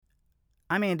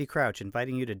I'm Andy Crouch,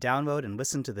 inviting you to download and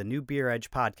listen to the new Beer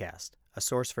Edge podcast, a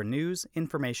source for news,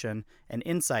 information, and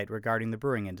insight regarding the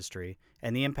brewing industry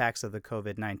and the impacts of the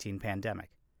COVID-19 pandemic.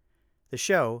 The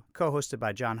show, co-hosted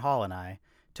by John Hall and I,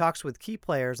 talks with key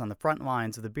players on the front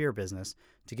lines of the beer business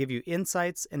to give you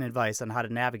insights and advice on how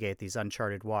to navigate these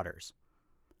uncharted waters.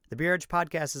 The Beer Edge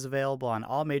podcast is available on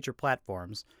all major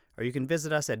platforms, or you can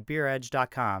visit us at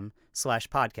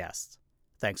beeredge.com/podcasts.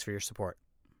 Thanks for your support.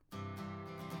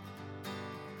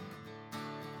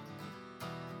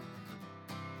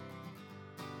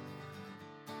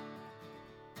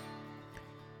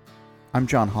 I'm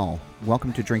John Hall.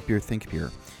 Welcome to Drink Beer, Think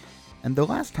Beer. And the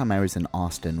last time I was in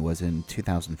Austin was in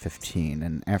 2015,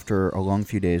 and after a long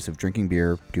few days of drinking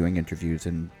beer, doing interviews,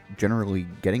 and generally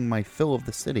getting my fill of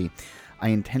the city, I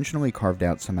intentionally carved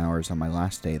out some hours on my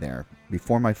last day there,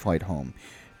 before my flight home,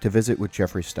 to visit with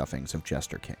Jeffrey Stuffings of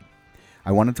Jester King.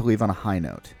 I wanted to leave on a high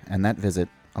note, and that visit,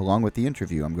 along with the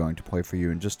interview I'm going to play for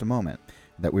you in just a moment,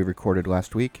 that we recorded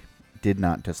last week, did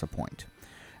not disappoint.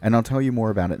 And I'll tell you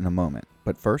more about it in a moment.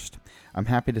 But first, I'm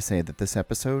happy to say that this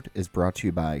episode is brought to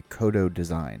you by Kodo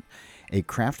Design, a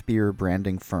craft beer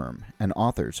branding firm and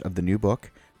authors of the new book,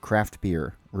 Craft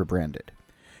Beer Rebranded.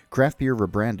 Craft Beer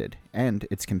Rebranded and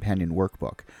its companion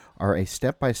workbook are a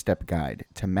step-by-step guide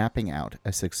to mapping out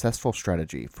a successful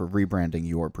strategy for rebranding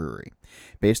your brewery.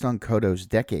 Based on Kodo's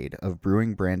decade of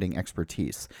brewing branding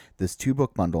expertise, this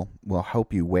two-book bundle will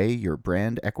help you weigh your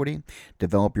brand equity,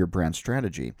 develop your brand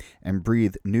strategy, and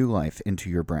breathe new life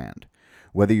into your brand.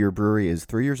 Whether your brewery is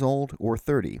 3 years old or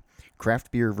 30,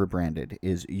 Craft Beer Rebranded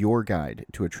is your guide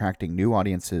to attracting new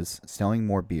audiences, selling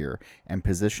more beer, and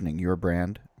positioning your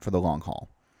brand for the long haul.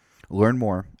 Learn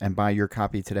more and buy your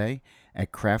copy today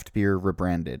at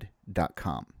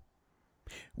craftbeerrebranded.com.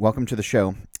 Welcome to the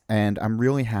show, and I'm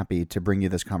really happy to bring you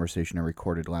this conversation I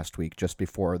recorded last week just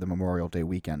before the Memorial Day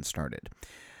weekend started.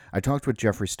 I talked with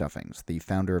Jeffrey Stuffings, the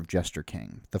founder of Jester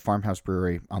King, the farmhouse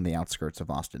brewery on the outskirts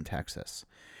of Austin, Texas.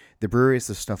 The brewery is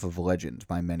the stuff of legend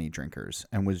by many drinkers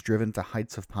and was driven to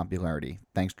heights of popularity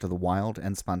thanks to the wild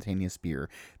and spontaneous beer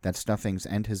that Stuffings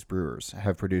and his brewers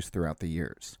have produced throughout the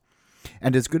years.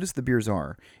 And as good as the beers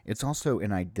are, it's also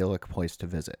an idyllic place to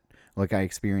visit, like I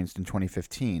experienced in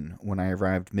 2015 when I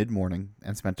arrived mid-morning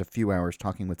and spent a few hours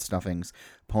talking with Stuffings,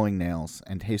 pulling nails,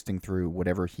 and tasting through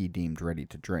whatever he deemed ready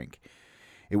to drink.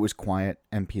 It was quiet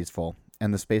and peaceful,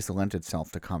 and the space lent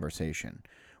itself to conversation.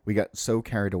 We got so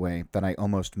carried away that I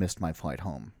almost missed my flight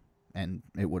home, and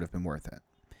it would have been worth it.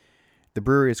 The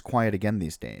brewery is quiet again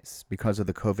these days. Because of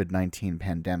the COVID-19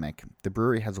 pandemic, the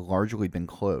brewery has largely been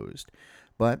closed,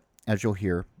 but as you'll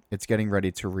hear, it's getting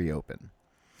ready to reopen.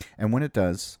 And when it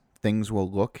does, things will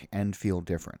look and feel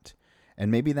different. And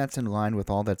maybe that's in line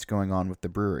with all that's going on with the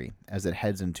brewery as it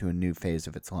heads into a new phase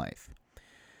of its life.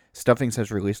 Stuffings has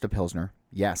released a Pilsner,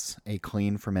 yes, a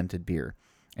clean fermented beer,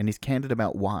 and he's candid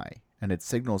about why, and it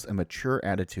signals a mature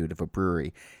attitude of a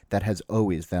brewery that has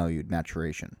always valued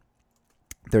maturation.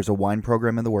 There's a wine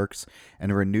program in the works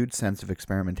and a renewed sense of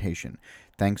experimentation,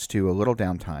 thanks to a little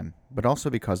downtime, but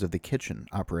also because of the kitchen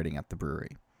operating at the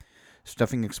brewery.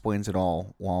 Stuffing explains it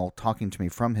all while talking to me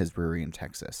from his brewery in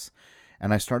Texas,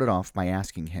 and I started off by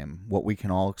asking him what we can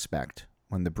all expect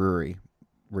when the brewery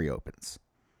reopens.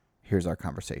 Here's our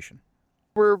conversation.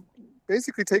 We're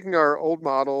basically taking our old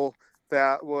model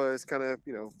that was kind of,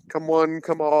 come one,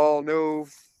 come all, no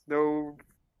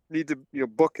need to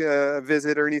book a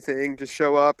visit or anything, just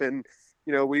show up. And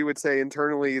we would say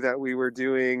internally that we were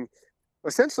doing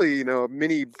essentially a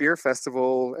mini beer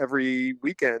festival every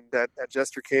weekend at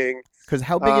Jester King. Because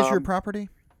how big is your property?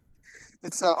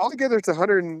 It's altogether it's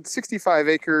 165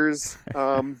 acres,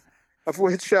 of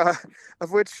which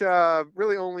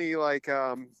really only I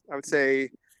would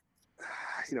say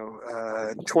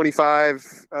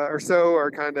 25 or so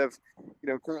are kind of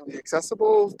currently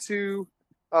accessible to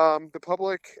the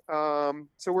public.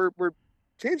 So we're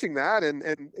changing that, and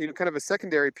kind of a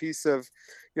secondary piece of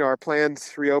our planned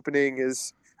reopening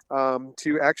is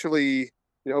to actually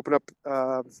open up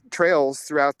trails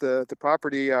throughout the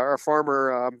property. Our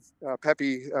farmer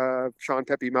Sean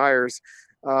Pepe Myers,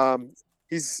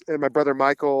 he's and my brother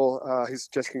Michael, he's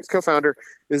Jester King's co-founder,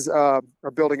 are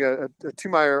building a 2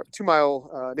 mile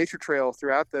nature trail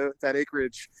throughout that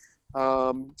acreage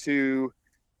to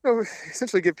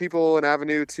essentially give people an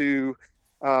avenue to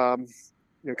come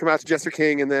out to Jester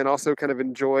King and then also kind of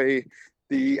enjoy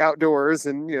the outdoors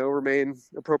and remain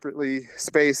appropriately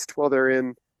spaced while they're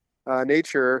in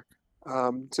nature.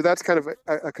 So that's kind of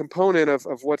a component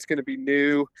of what's going to be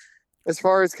new. As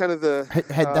far as kind of the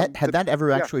had that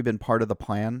ever actually been part of the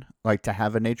plan, like to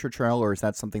have a nature trail, or is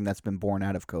that something that's been born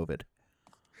out of COVID?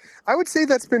 I would say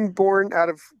that's been born out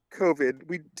of COVID,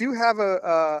 we do have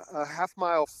a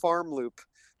half-mile farm loop,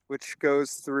 which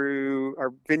goes through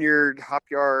our vineyard, hop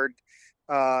yard,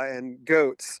 and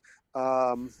goats.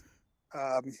 Um,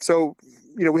 so,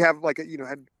 we have like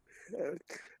had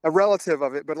a relative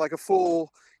of it, but like a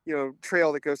full,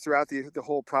 trail that goes throughout the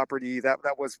whole property. That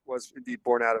was indeed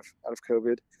born out of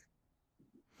COVID.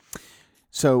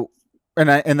 So, and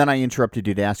then I interrupted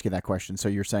you to ask you that question. So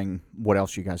you're saying what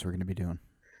else you guys were going to be doing?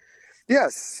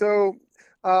 Yes. So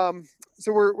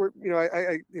we're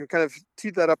I kind of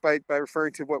teed that up by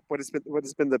referring to what has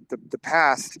been the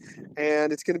past,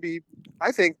 and it's going to be,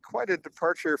 I think, quite a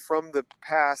departure from the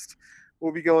past.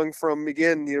 We'll be going from,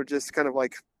 again, just kind of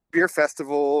like beer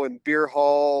festival and beer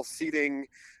hall seating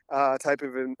type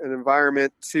of an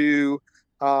environment to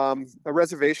a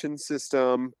reservation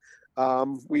system. We're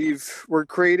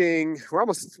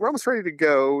almost ready to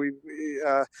go.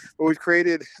 But we've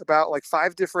created about like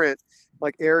 5 different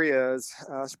like areas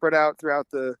spread out throughout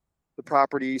the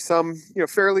property. Some,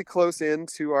 fairly close in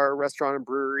to our restaurant and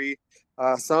brewery.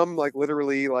 Some like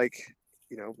literally like,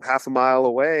 half a mile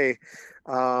away,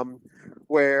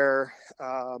 where,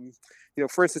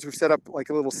 for instance, we've set up like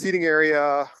a little seating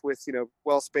area with,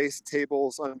 well-spaced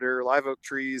tables under live oak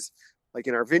trees, like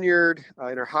in our vineyard,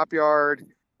 in our hop yard,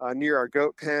 near our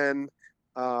goat pen,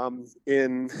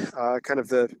 in kind of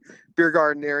the beer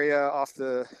garden area off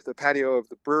the patio of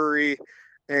the brewery,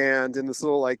 and in this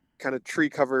little like kind of tree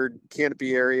covered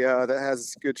canopy area that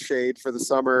has good shade for the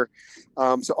summer.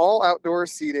 So all outdoor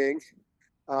seating.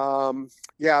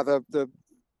 The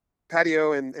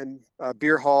patio and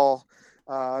beer hall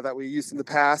that we used in the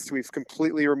past, we've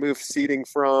completely removed seating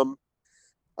from.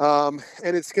 And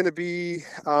it's going to be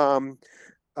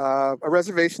a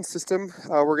reservation system.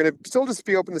 We're going to still just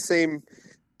be open the same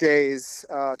days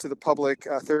to the public,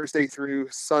 Thursday through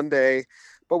Sunday,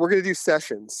 but we're going to do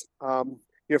sessions.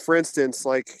 For instance,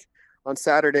 like on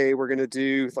Saturday, we're going to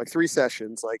do like 3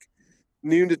 sessions, like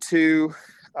noon to 2,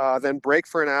 then break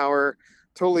for an hour,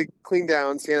 totally clean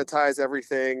down, sanitize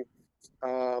everything.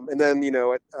 And then,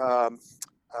 at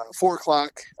 4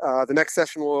 o'clock, the next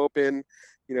session will open.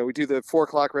 We do the 4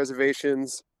 o'clock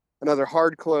reservations, another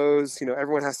hard close.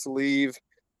 Everyone has to leave,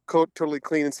 totally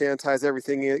clean and sanitize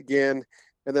everything again.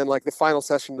 And then like the final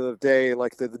session of the day,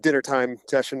 like the dinner time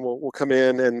session will come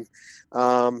in. And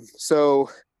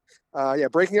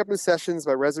breaking up the sessions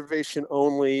by reservation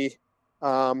only,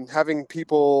 having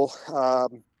people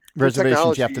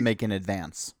reservations you have to make in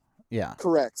advance. Yeah.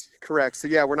 Correct. So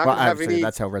yeah, we're not going to have any.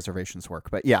 That's how reservations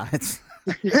work. But yeah, it's.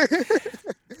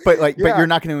 But you're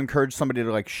not going to encourage somebody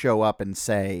to like show up and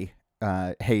say,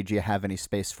 "Hey, do you have any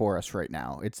space for us right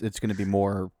now?" It's going to be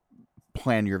more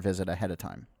plan your visit ahead of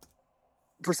time.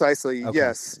 Precisely. Okay.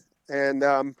 Yes. And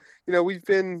we've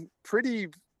been pretty.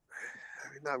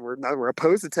 We're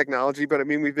opposed to technology, but I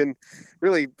mean, we've been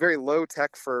really very low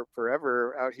tech for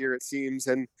forever out here, it seems.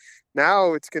 And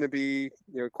now it's going to be,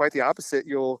 quite the opposite.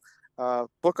 You'll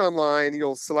book online.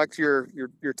 You'll select your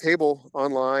table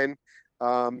online.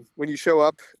 When you show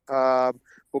up,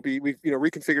 we've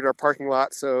reconfigured our parking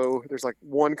lot, so there's like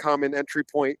one common entry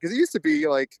point, because it used to be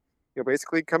like,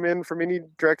 basically come in from any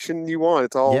direction you want.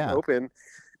 It's all open.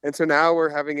 And so now we're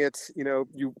having it,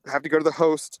 you have to go to the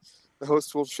host. The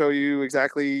host will show you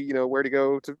exactly, where to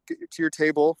go to your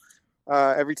table.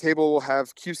 Every table will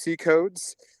have QC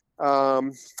codes.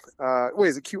 Wait,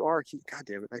 is it QR? God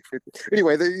damn it!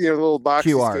 Anyway, the little box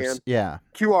QRs. Scan. Yeah.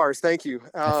 QRs. Thank you.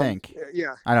 I think.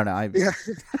 Yeah. I don't know. Yeah.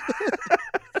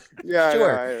 Yeah.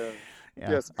 Sure.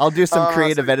 Yeah. Yes. I'll do some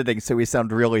creative editing so we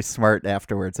sound really smart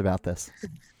afterwards about this.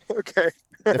 Okay.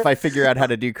 If I figure out how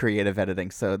to do creative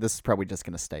editing, so this is probably just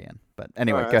going to stay in. But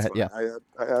anyway, go ahead. Fine.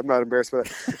 Yeah, I'm not embarrassed by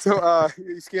that. So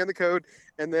you scan the code,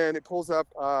 and then it pulls up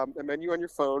a menu on your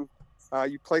phone.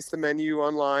 You place the menu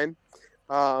online.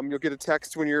 You'll get a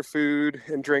text when your food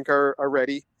and drink are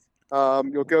ready.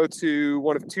 You'll go to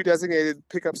one of 2 designated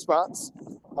pickup spots,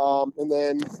 and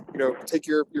then take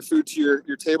your food to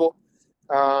your table.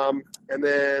 And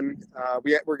then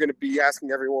we're going to be asking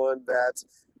everyone that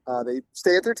they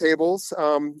stay at their tables.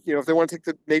 If they want to take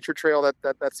the nature trail,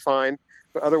 that's fine.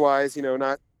 But otherwise,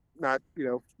 not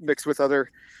mix with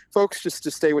other folks. Just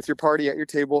to stay with your party at your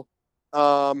table.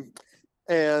 And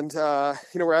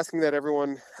we're asking that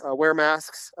everyone wear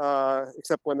masks,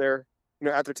 except when they're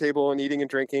at their table and eating and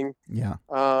drinking. Yeah.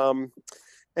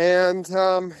 Then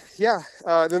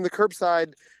the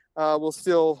curbside will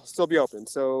still be open.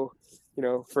 So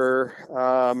for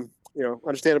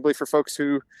understandably, for folks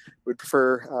who would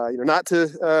prefer, not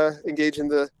to engage in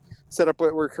the setup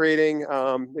that we're creating,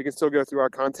 they can still go through our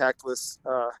contactless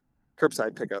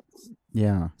curbside pickup.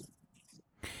 Yeah.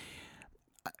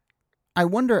 I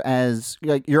wonder, as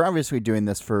like you're obviously doing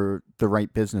this for the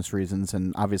right business reasons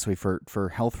and obviously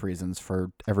for health reasons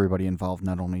for everybody involved,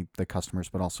 not only the customers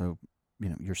but also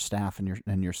your staff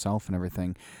and yourself and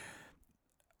everything.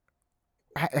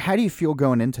 How do you feel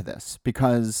going into this?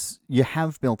 Because you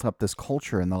have built up this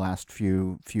culture in the last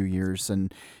few years,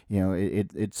 and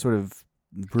it sort of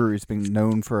breweries being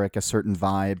known for like a certain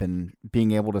vibe and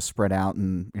being able to spread out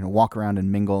and walk around and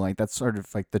mingle, like that's sort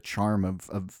of like the charm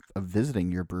of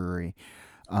visiting your brewery.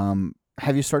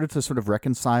 Have you started to sort of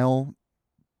reconcile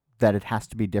that it has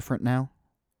to be different now?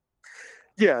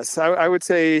 Yes, I would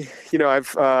say,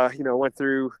 I've, went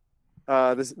through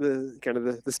the kind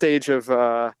of the stage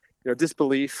of,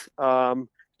 disbelief. And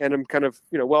I'm kind of,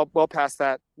 well past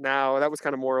that now. That was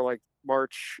kind of more like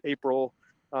March, April.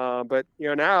 But,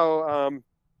 now,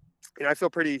 I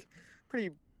feel pretty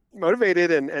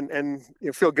motivated and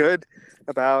feel good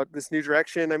about this new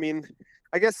direction. I mean,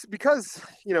 I guess because,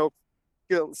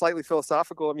 slightly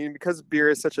philosophical, I mean, because beer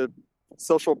is such a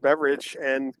social beverage,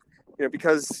 and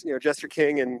because Jester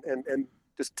King and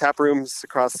just tap rooms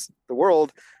across the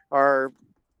world are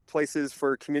places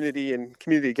for community and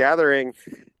community gathering.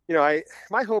 My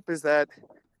hope is that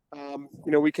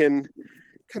we can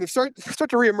kind of start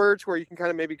to reemerge, where you can kind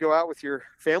of maybe go out with your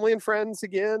family and friends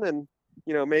again, and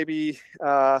maybe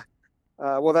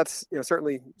well, that's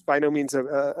certainly by no means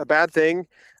a bad thing.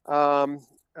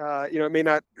 It may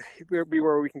not be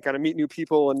where we can kind of meet new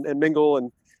people and mingle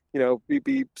and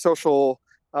be social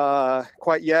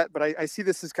quite yet, but I see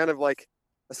this as kind of like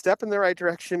a step in the right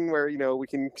direction, where we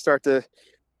can start to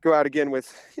go out again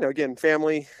with again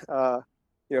family,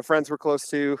 friends we're close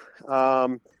to,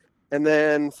 and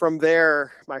then from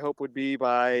there my hope would be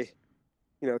by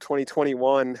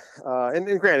 2021,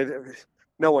 and granted,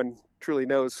 no one truly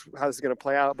knows how this is going to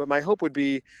play out, but my hope would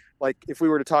be, like, if we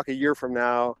were to talk a year from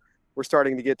now, we're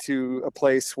starting to get to a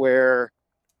place where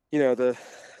the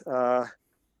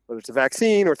whether it's a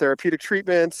vaccine or therapeutic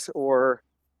treatments, or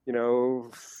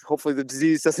hopefully the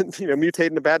disease doesn't mutate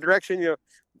in a bad direction,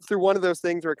 through one of those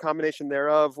things or a combination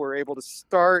thereof, we're able to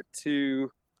start to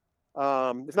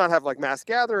if not have like mass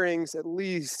gatherings, at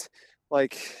least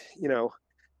like we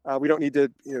don't need to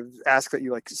ask that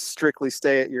you like strictly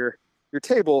stay at your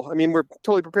table. I mean, we're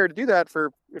totally prepared to do that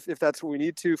for if that's what we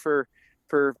need to for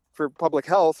public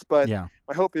health, but Yeah.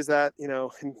 my hope is that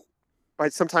by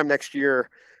sometime next year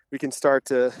we can start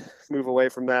to move away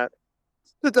from that.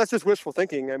 That's just wishful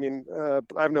thinking. I mean,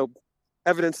 I have no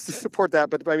evidence to support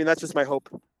that, but I mean, that's just my hope.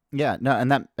 Yeah, no,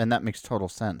 and that makes total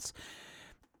sense.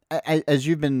 As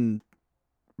you've been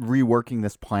reworking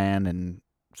this plan and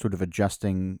sort of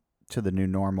adjusting to the new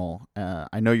normal,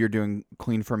 I know you're doing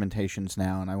clean fermentations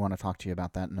now, and I want to talk to you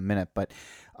about that in a minute. But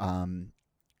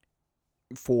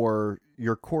for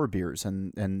your core beers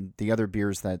and the other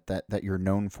beers that you're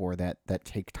known for that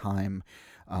take time,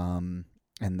 and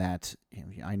that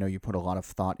I know you put a lot of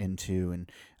thought into,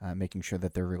 and making sure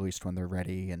that they're released when they're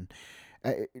ready, and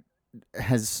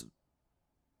has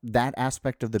that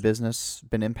aspect of the business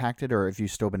been impacted, or have you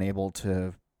still been able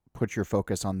to put your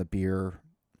focus on the beer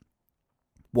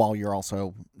while you're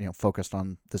also focused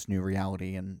on this new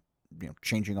reality and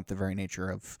changing up the very nature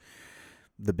of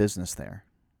the business there?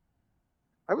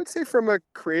 I would say from a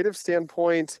creative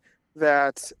standpoint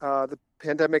that the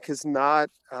pandemic has not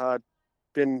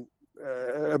been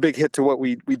a big hit to what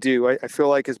we do. I feel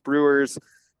like as brewers,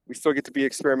 we still get to be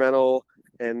experimental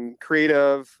and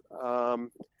creative.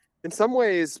 In some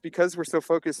ways, because we're so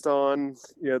focused on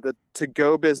the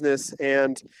to-go business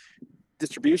and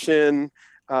distribution,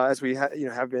 as we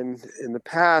have been in the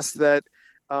past, that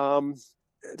to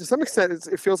some extent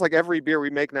it feels like every beer we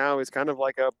make now is kind of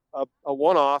like a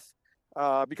one-off,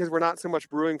 because we're not so much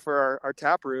brewing for our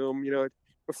tap room.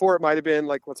 Before it might have been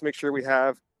like, let's make sure we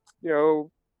have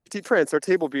Petit Prince, our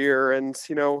table beer, and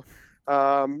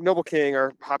Noble King,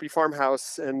 our hoppy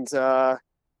farmhouse, and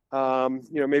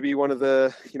maybe one of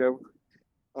the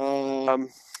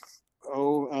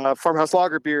farmhouse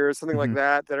lager beers, something like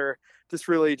that are just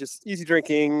really just easy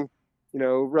drinking,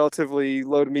 relatively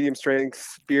low to medium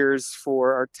strength beers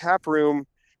for our tap room.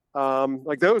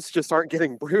 Like those just aren't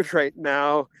getting brewed right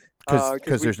now.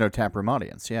 Because there's no tap room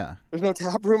audience. Yeah. There's no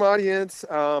tap room audience.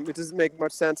 It doesn't make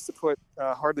much sense to put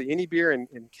hardly any beer in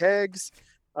kegs.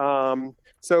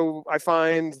 So I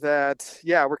find that,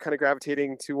 we're kind of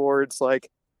gravitating towards like,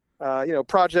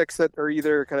 projects that are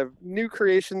either kind of new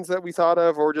creations that we thought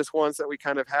of, or just ones that we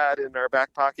kind of had in our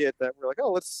back pocket that we're like,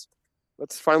 oh, let's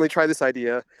finally try this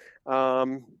idea.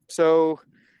 So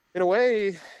in a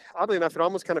way, oddly enough, it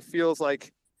almost kind of feels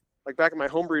like back in my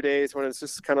homebrew days, when it's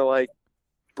just kind of like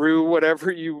brew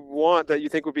whatever you want that you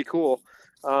think would be cool.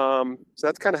 So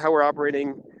that's kind of how we're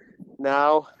operating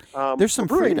now. There's some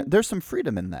we're brewing, freedom. There's some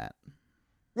freedom in that.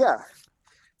 yeah,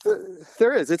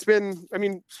 there is. It's been, I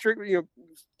mean, strictly,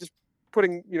 just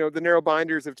putting, the narrow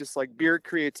binders of just like beer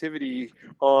creativity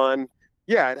on.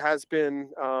 Yeah, it has been,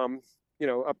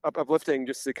 uplifting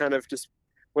just to kind of just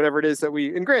whatever it is that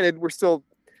and granted, we're still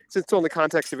in the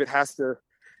context of it has to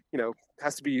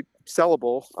be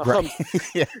sellable. Right.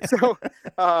 Yeah. So,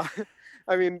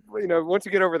 I mean, once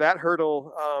you get over that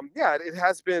hurdle, it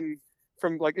has been,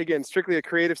 from like, again, strictly a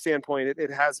creative standpoint,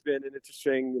 it has been an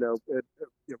interesting,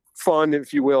 fun,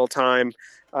 if you will, time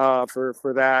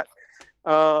for that.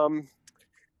 And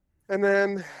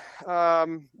then, I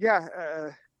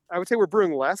would say we're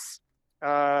brewing less,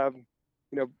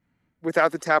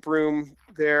 without the tap room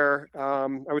there.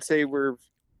 I would say we're,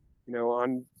 we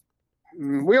don't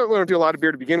do a lot of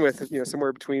beer to begin with,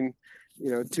 somewhere between,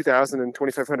 2,000 and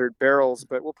 2,500 barrels,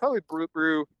 but we'll probably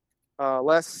brew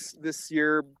less this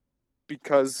year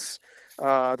because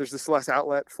there's this less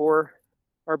outlet for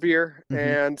our beer. Mm-hmm.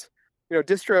 And,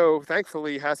 distro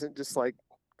thankfully hasn't just like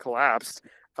collapsed.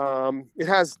 It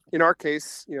has, in our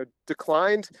case,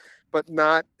 declined, but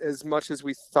not as much as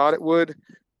we thought it would,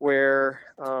 where,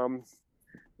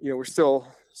 we're still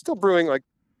brewing like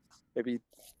maybe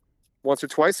once or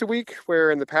twice a week,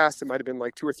 where in the past it might have been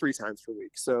like 2 or 3 times per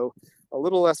week. So a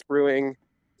little less brewing,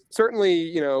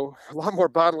 certainly, a lot more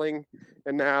bottling.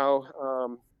 And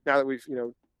now that we've,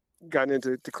 gotten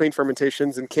into clean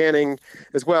fermentations and canning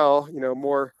as well,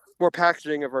 more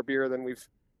packaging of our beer than we've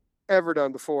ever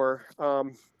done before.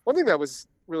 One thing that was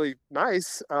really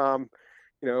nice,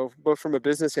 both from a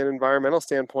business and environmental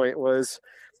standpoint, was,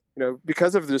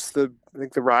 because of this, I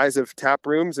think the rise of tap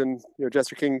rooms and,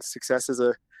 Jester King's success as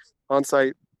a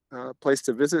on-site place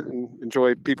to visit and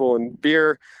enjoy people and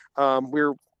beer.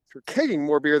 We're kegging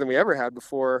more beer than we ever had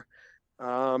before.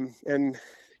 And,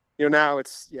 now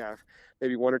it's,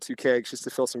 maybe 1 or 2 kegs just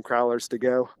to fill some crowlers to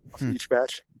go off each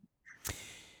batch.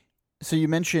 So you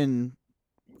mentioned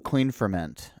clean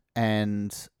ferment,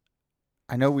 and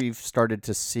I know we've started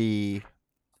to see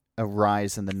a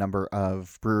rise in the number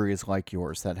of breweries like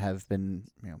yours that have been,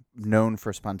 known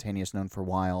for spontaneous, known for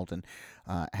wild, and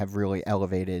have really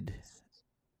elevated,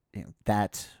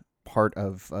 that part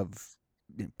of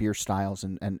beer styles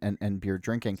and beer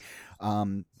drinking,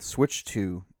 switch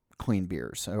to clean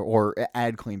beers or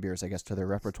add clean beers, I guess, to their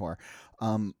repertoire.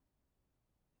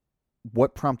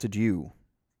 What prompted you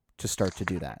to start to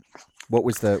do that? What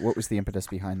was the impetus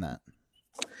behind that?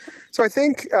 So I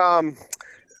think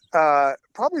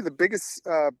probably the biggest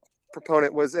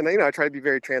proponent was, and I try to be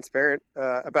very transparent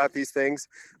about these things.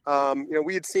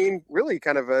 We had seen really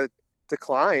kind of a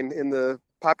decline in the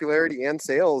popularity and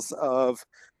sales of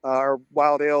our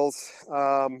wild ales,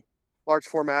 large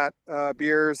format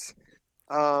beers.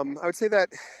 I would say that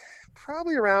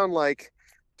probably around like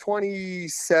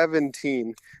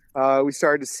 2017, we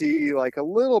started to see like a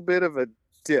little bit of a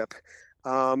dip.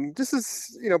 This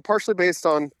is, partially based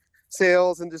on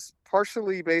sales and just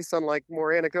partially based on like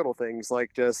more anecdotal things,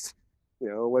 like just,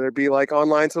 whether it be like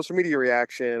online social media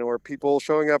reaction or people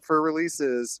showing up for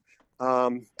releases.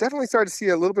 Definitely started to see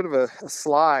a little bit of a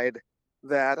slide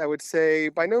that I would say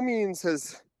by no means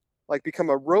has like become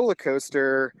a roller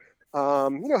coaster.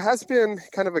 Has been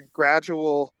kind of a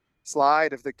gradual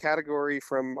slide of the category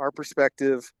from our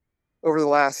perspective over the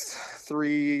last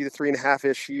 3 to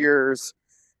 3.5-ish years.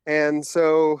 And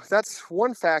so that's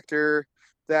one factor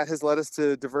that has led us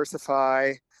to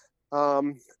diversify.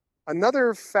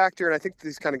 Another factor, and I think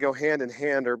these kind of go hand in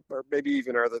hand, or maybe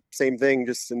even are the same thing,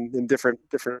 just in different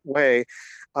way.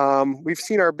 We've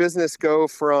seen our business go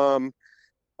from,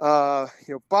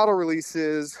 bottle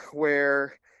releases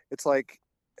where it's like,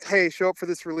 hey, show up for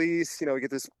this release, we get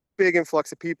this big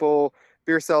influx of people,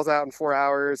 beer sells out in 4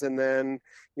 hours, and then,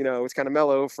 it's kind of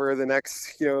mellow for the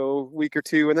next, week or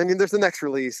two. And then there's the next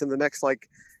release and the next, like,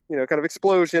 kind of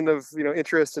explosion of,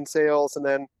 interest and sales. And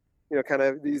then, kind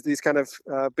of these kind of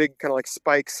big kind of like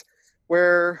spikes,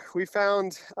 where we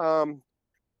found our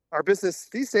business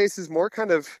these days is more kind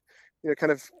of,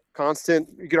 kind of constant.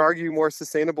 You could argue more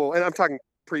sustainable. And I'm talking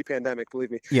pre-pandemic,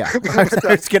 believe me. Yeah. But,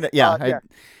 It's gonna, but,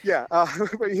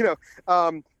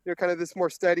 kind of this more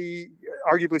steady,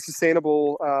 arguably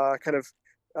sustainable kind of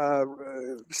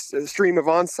stream of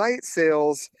on-site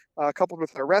sales, coupled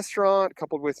with our restaurant,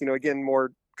 coupled with, again,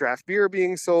 more draft beer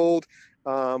being sold,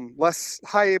 less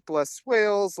hype, less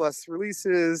swales, less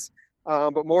releases,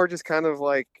 but more just kind of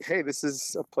like, hey, this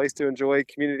is a place to enjoy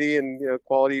community and,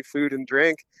 quality food and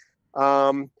drink.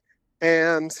 And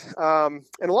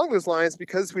along those lines,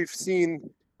 because we've seen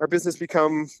our business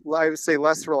become, I would say,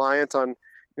 less reliant on,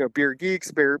 beer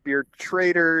geeks, beer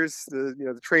traders,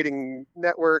 the trading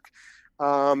network.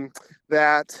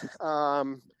 that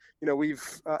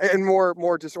we've and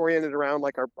more just oriented around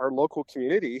like our local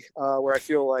community, where I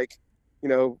feel like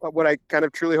what I kind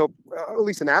of truly hope, at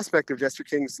least an aspect of Jester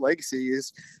King's legacy,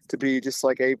 is to be just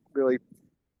like a really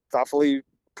thoughtfully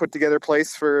put together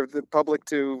place for the public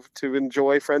to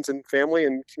enjoy, friends and family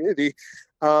and community.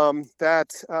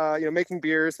 Making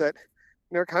beers that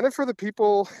are kind of for the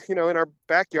people in our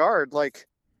backyard, like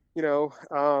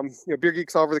beer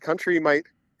geeks all over the country might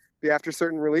be after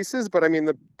certain releases, but I mean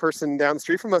the person down the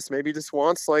street from us maybe just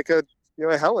wants like a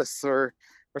Helles or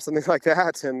something like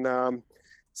that, and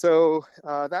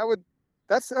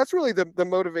that's really the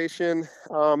motivation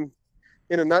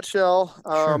in a nutshell.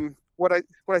 Sure. What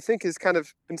I think has kind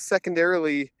of been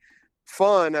secondarily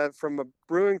fun from a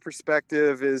brewing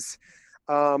perspective is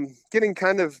getting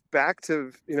kind of back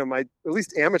to my at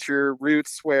least amateur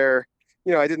roots, where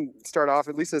I didn't start off,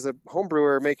 at least as a home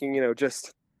brewer, making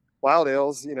just wild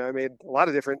ales. I made a lot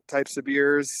of different types of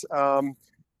beers,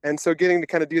 and so getting to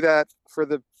kind of do that for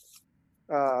the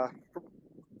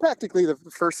practically the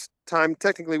first time.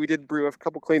 Technically, we did brew a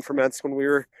couple clean ferments when we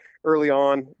were early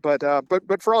on, but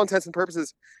for all intents and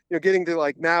purposes, getting to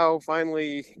like now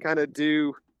finally kind of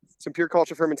do some pure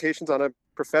culture fermentations on a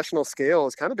professional scale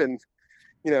has kind of been,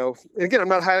 and again, I'm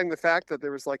not hiding the fact that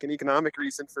there was like an economic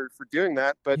reason for doing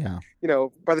that, but Yeah.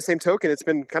 By the same token, it's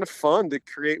been kind of fun to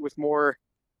create with more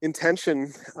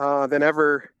intention than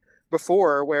ever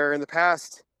before, where in the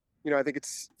past, I think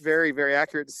it's very, very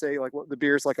accurate to say like what the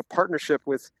beer is like a partnership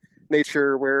with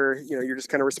nature, where you're just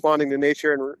kind of responding to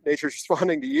nature and nature's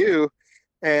responding to you.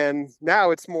 And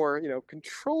now it's more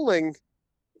controlling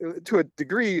to a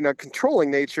degree, controlling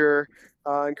nature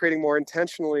and creating more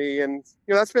intentionally. And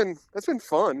that's been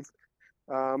fun.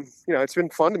 It's been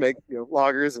fun to make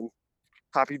lagers and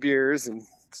hoppy beers, and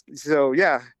so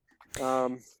yeah,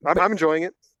 I'm enjoying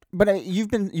it. But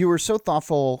you were so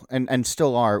thoughtful and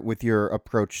still are with your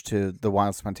approach to the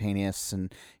wild spontaneous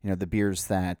and the beers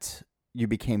that you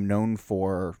became known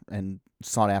for and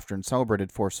sought after and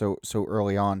celebrated for so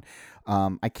early on.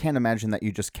 I can't imagine that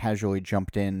you just casually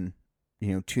jumped in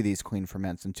to these clean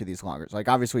ferments and to these lagers. Like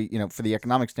obviously for the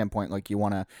economic standpoint, like you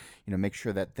want to make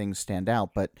sure that things stand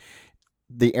out, but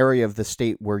the area of the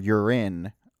state where you're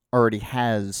in already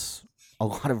has a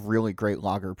lot of really great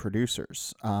lager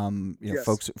producers, Yes.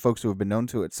 folks who have been known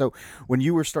to it. So when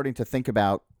you were starting to think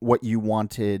about what you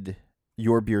wanted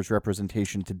your beer's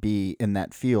representation to be in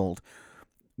that field,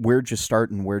 where'd you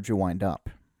start and where'd you wind up?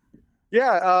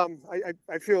 Yeah,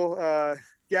 I feel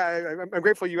I'm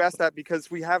grateful you asked that, because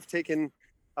we have taken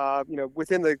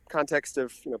within the context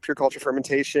of pure culture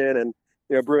fermentation and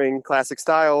brewing classic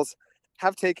styles,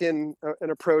 have taken an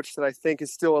approach that I think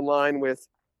is still in line with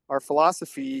our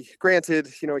philosophy. Granted,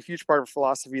 a huge part of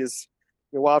philosophy is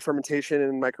wild fermentation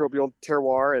and microbial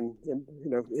terroir and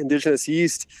indigenous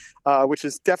yeast, which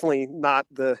is definitely not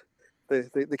the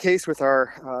case with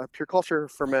our pure culture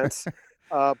ferments.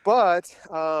 But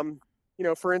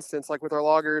for instance, like with our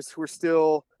lagers, we're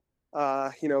still,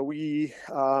 we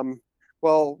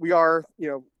are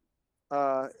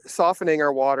softening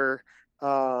our water.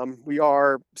 We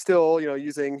are still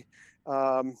using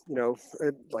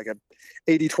like a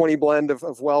 80-20 blend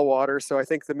of well water. So I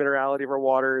think the minerality of our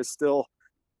water is still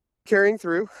carrying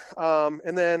through.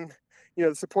 And then,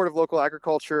 the support of local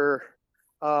agriculture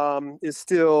is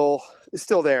still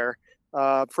there.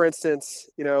 For instance,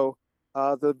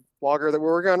 the lager that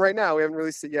we're working on right now, we haven't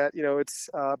released it yet.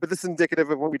 But this is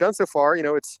indicative of what we've done so far.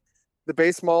 It's the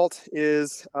base malt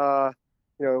is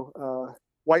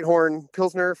Whitehorn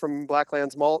Pilsner from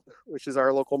Blacklands Malt, which is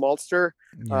our local maltster,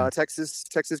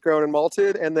 Texas grown and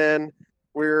malted. And then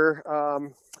we're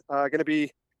going to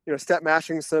be step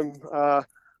mashing some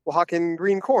Oaxacan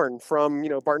green corn from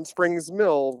Barton Springs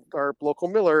Mill, our local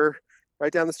miller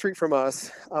right down the street from us.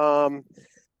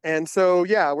 And so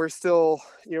we're still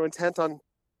intent on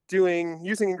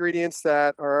using ingredients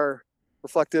that are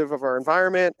reflective of our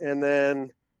environment, and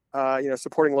then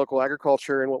supporting local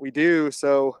agriculture and what we do.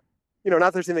 So not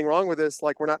that there's anything wrong with this.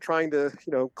 Like, we're not trying to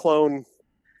clone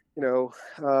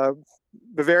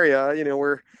Bavaria.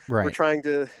 We're trying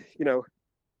to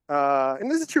and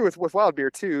this is true with wild beer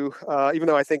too, even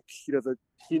though I think the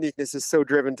uniqueness is so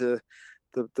driven to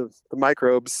the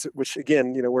microbes, which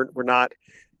again we're not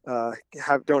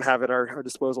don't have at our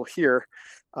disposal here.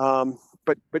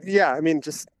 But yeah, I mean,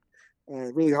 just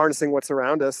really harnessing what's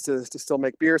around us to still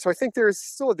make beer. So I think there's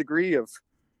still a degree of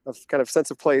kind of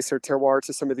sense of place or terroir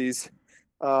to some of these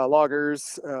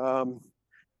lagers,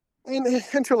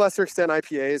 and to a lesser extent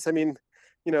IPAs. I mean,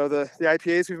 the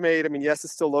IPAs we've made, I mean, yes,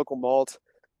 it's still local malt,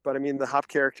 but I mean, the hop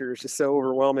character is just so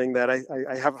overwhelming that I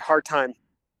have a hard time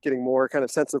getting more kind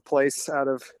of sense of place out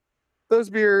of those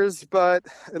beers, but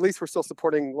at least we're still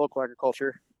supporting local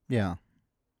agriculture. Yeah.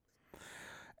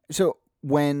 So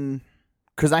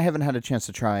because I haven't had a chance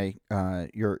to try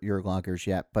your lagers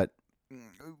yet, but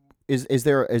is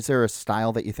there a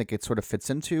style that you think it sort of fits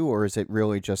into, or is it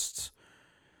really just,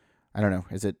 I don't know,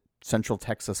 is it Central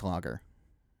Texas lager?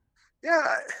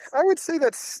 Yeah, I would say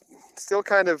that's still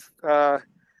kind of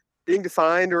being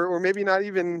defined, or maybe not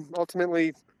even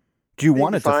ultimately. Do you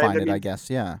want to defined. define I it? mean, I guess,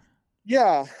 yeah.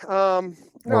 Yeah. No,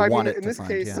 Or I mean, want it in this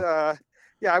defined, case,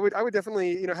 yeah. I would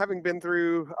definitely, having been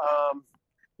through,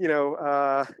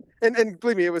 and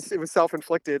believe me, it was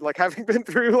self-inflicted, like having been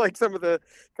through like some of the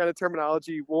kind of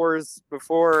terminology wars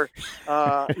before,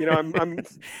 I'm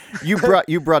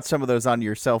You brought some of those on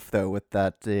yourself though with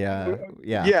that, yeah.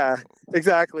 yeah,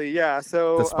 exactly. Yeah. The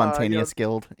So, Spontaneous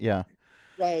Guild, yeah.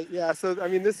 right. Yeah. So, I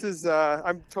mean, this is,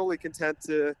 I'm totally content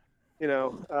to,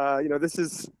 this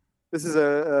is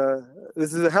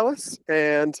a Hellas,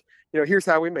 and here's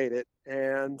how we made it,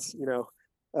 and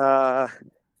my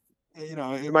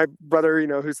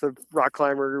brother, who's the rock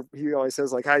climber, he always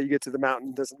says like how you get to the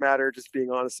mountain doesn't matter, just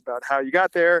being honest about how you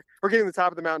got there, or getting to the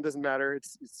top of the mountain doesn't matter.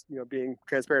 It's being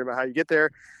transparent about how you get there,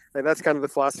 and that's kind of the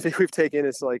philosophy we've taken.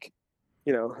 It's like,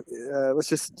 let's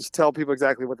just tell people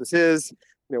exactly what this is,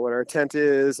 what our intent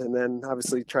is, and then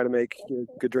obviously try to make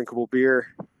good drinkable beer.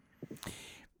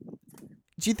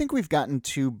 Do you think we've gotten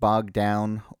too bogged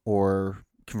down, or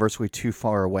conversely too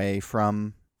far away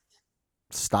from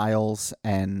styles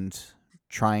and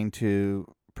trying to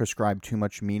prescribe too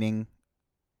much meaning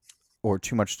or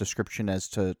too much description as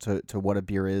to what a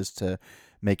beer is to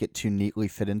make it too neatly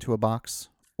fit into a box?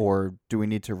 Or do we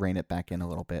need to rein it back in a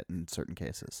little bit in certain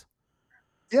cases?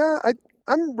 Yeah,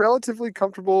 I'm relatively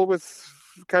comfortable with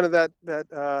kind of that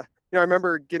I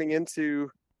remember getting into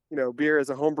beer as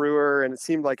a home brewer, and it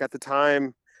seemed like at the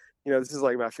time, this is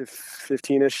like about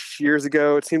 15-ish years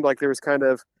ago, it seemed like there was kind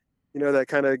of that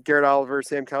kind of Garrett Oliver,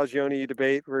 Sam Calagione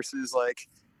debate versus like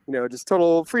just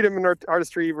total freedom and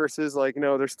artistry versus like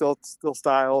there's still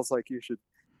styles, like you should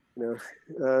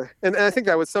and I think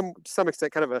that was to some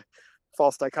extent kind of a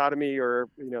false dichotomy, or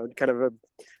kind of a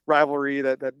rivalry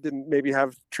that didn't maybe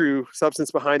have true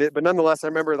substance behind it. But nonetheless, I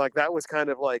remember like that was kind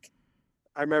of like,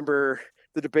 I remember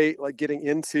the debate like getting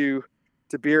into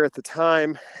beer at the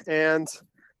time. And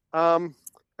I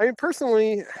mean,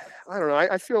 personally, I don't know,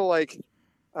 I feel like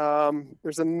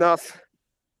there's enough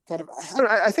kind of,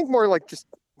 I think more like just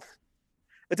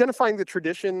identifying the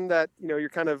tradition that you're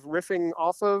kind of riffing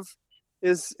off of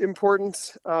is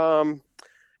important.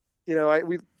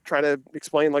 We try to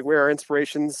explain like where our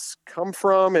inspirations come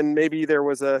from, and maybe there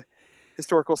was a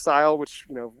historical style which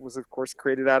was of course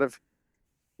created out of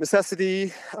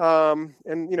necessity, and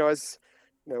as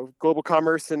global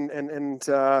commerce and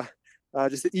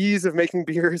just the ease of making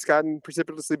beer has gotten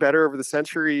precipitously better over the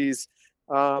centuries.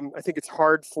 I think it's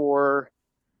hard for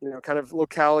kind of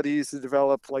localities to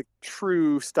develop like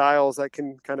true styles that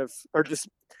can kind of are just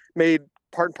made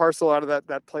part and parcel out of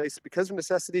that place because of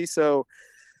necessity. So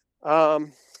I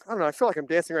don't know. I feel like I'm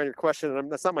dancing around your question,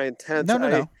 and that's not my intent.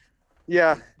 No.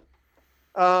 Yeah.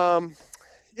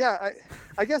 Yeah.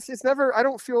 I guess it's never. I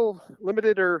don't feel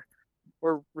limited or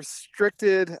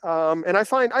restricted. And I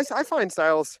find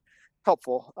styles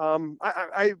helpful.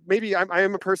 I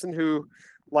am a person who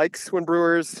likes when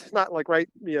brewers not like write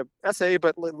me a essay,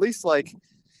 but at least like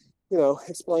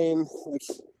explain like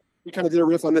we kind of did a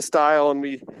riff on this style, and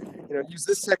we use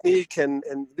this technique and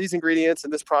these ingredients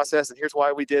and this process, and here's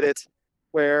why we did it.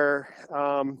 Where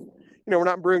we're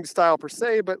not brewing style per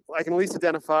se, but I can at least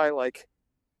identify like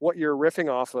what you're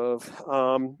riffing off of.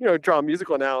 Draw a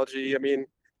musical analogy. I mean,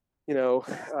 this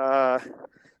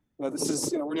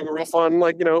is we're doing a riff on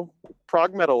like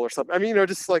prog metal or something. I mean,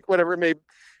 just like whatever it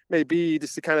may be,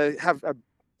 just to kind of have a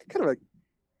kind of a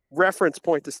reference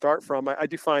point to start from. I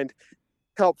do find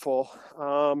helpful.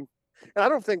 And I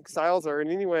don't think styles are in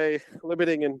any way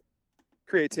limiting in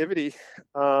creativity.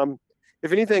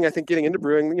 If anything, I think getting into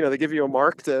brewing, they give you a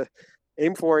mark to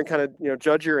aim for and kind of,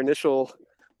 judge your initial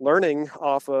learning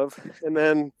off of. And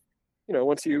then,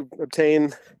 once you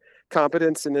obtain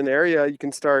competence in an area, you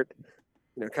can start,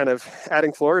 kind of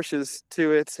adding flourishes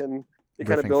to it, and it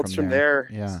kind of builds from there.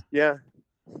 Yeah. Yeah.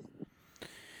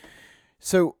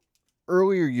 So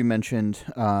earlier you mentioned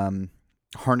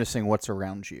harnessing what's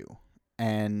around you,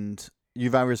 and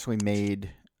you've obviously made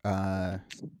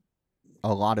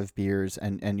a lot of beers,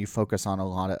 and you focus on a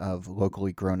lot of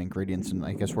locally grown ingredients, and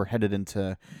I guess we're headed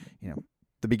into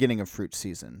the beginning of fruit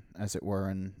season, as it were,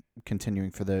 and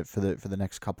continuing for the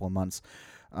next couple of months.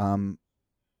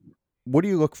 What do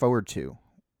you look forward to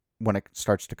when it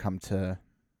starts to come to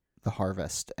the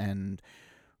harvest, and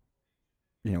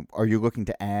are you looking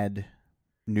to add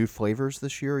new flavors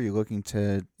this year? Are you looking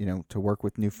to to work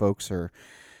with new folks, or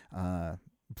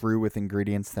brew with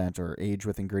ingredients or age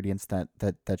with ingredients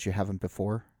that you haven't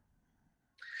before?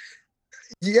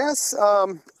 Yes,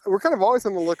 we're kind of always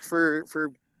on the look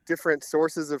for different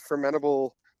sources of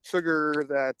fermentable sugar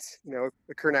that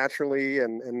occur naturally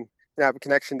and have a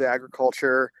connection to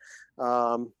agriculture.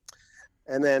 And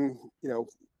then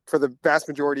for the vast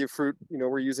majority of fruit,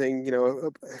 we're using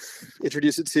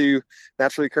introduce it to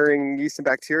naturally occurring yeast and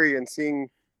bacteria and seeing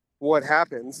what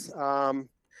happens.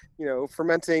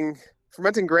 Fermenting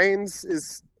grains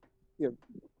is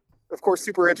of course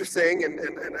super interesting, and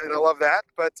I love that,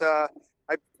 but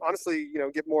I honestly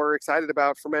get more excited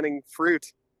about fermenting fruit,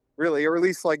 really, or at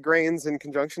least like grains in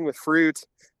conjunction with fruit.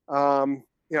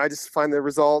 I just find the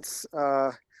results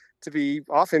to be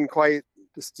often quite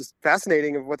just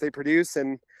fascinating of what they produce,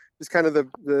 and just kind of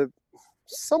the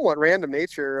somewhat random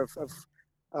nature of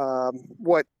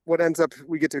what ends up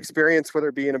we get to experience, whether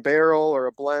it be in a barrel or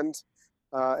a blend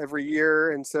every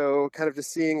year. And so kind of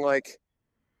just seeing like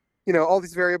all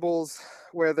these variables,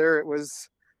 whether it was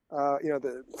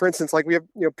for instance, like we have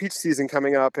peach season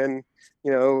coming up, and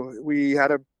we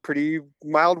had a pretty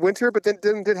mild winter, but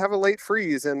then did have a late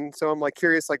freeze, and so I'm like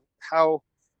curious like how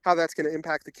that's going to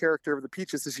impact the character of the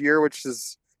peaches this year, which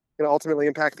is going to ultimately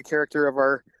impact the character of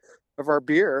our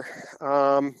beer.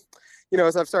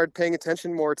 As I've started paying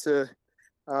attention more to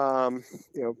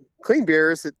clean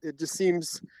beers, it just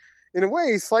seems in a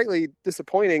way slightly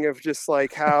disappointing of just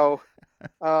like how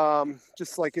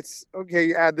just like it's okay,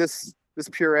 you add this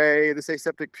puree, this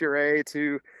aseptic puree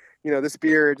to this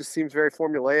beer. It just seems very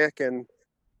formulaic, and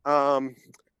I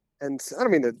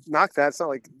don't mean to knock that. It's not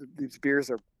like these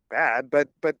beers are bad, but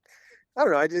I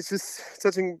don't know. It's just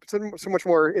so much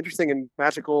more interesting and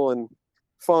magical and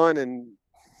fun and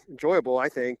enjoyable, I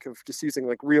think, of just using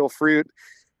like real fruit.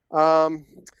 I've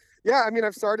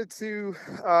started to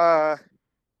I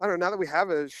don't know, now that we have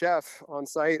a chef on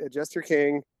site at Jester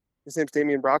King, his name's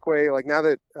Damian Brockway. Like now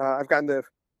that I've gotten to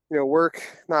work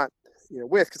not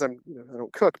with, because I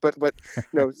don't cook, but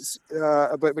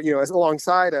as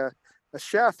alongside a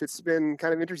chef, it's been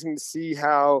kind of interesting to see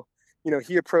how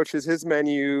he approaches his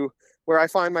menu, where I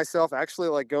find myself actually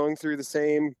like going through the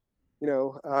same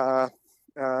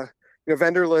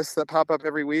vendor lists that pop up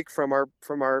every week from our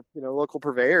local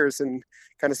purveyors, and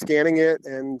kind of scanning it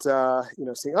and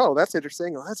seeing, oh, that's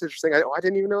interesting. Oh, that's interesting. I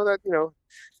didn't even know that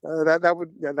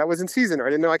that was in season, or I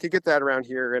didn't know I could get that around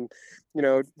here. And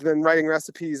then writing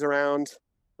recipes around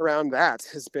that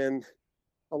has been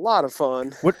a lot of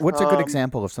fun. What's a good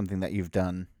example of something that you've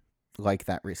done like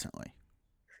that recently?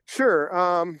 Sure.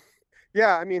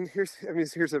 Here's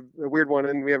a weird one,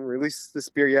 and we haven't released this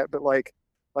beer yet, but like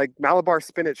Malabar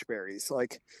spinach berries,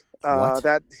 like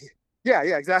that. Yeah,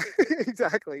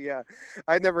 exactly. Yeah.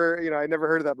 I'd never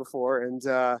heard of that before. And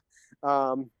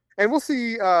we'll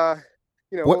see,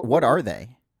 what are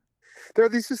they? There are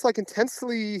these just like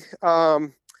intensely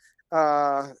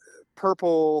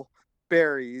purple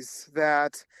berries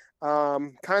that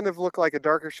kind of look like a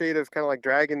darker shade of kind of like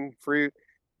dragon fruit.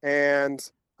 And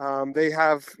they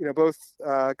have, both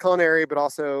culinary, but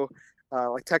also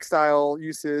like textile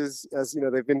uses, as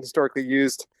they've been historically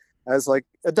used as like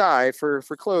a dye for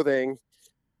clothing.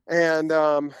 And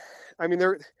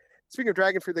they're, speaking of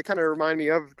dragon fruit, they kind of remind me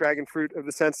of dragon fruit, of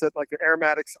the sense that like their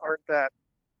aromatics aren't that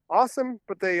awesome,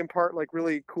 but they impart like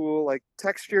really cool like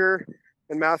texture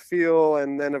and mouthfeel,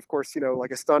 and then of course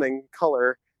like a stunning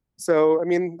color. So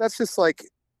that's just like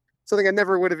something I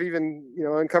never would have even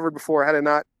uncovered before, had I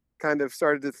not kind of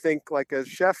started to think like a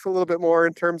chef a little bit more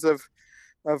in terms of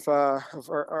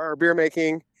our beer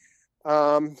making.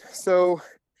 So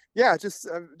yeah, just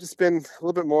I've just been a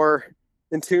little bit more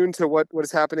in tune to what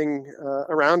is happening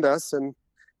around us, and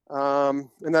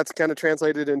that's kind of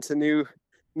translated into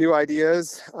new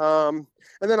ideas. And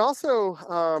then also,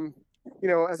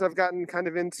 as I've gotten kind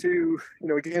of into,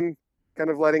 again, kind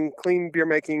of letting clean beer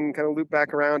making kind of loop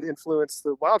back around, influence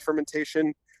the wild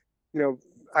fermentation,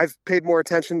 I've paid more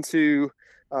attention to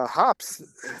hops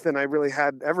than I really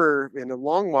had ever in a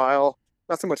long while.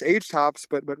 Not so much aged hops,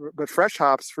 but fresh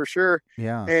hops for sure.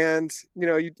 Yeah. And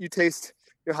you taste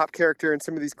hop character in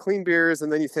some of these clean beers,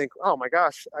 and then you think, oh my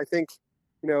gosh, I think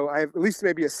I have at least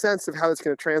maybe a sense of how that's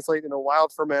going to translate in a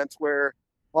wild ferment, where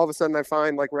all of a sudden I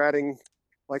find like we're adding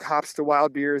like hops to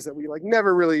wild beers that we like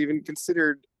never really even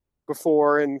considered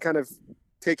before, and kind of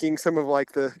taking some of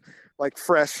like the like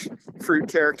fresh fruit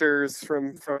characters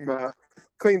from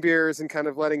clean beers and kind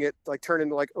of letting it like turn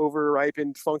into like over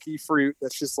ripened funky fruit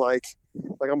that's just like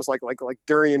almost like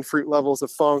durian fruit levels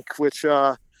of funk, which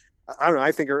I don't know,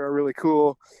 I think are really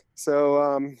cool.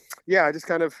 So yeah, just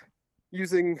kind of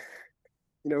using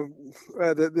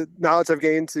the knowledge I've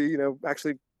gained to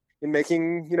actually in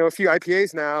making a few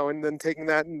IPAs now, and then taking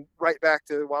that and right back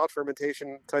to wild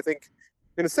fermentation. So I think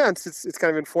in a sense it's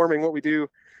kind of informing what we do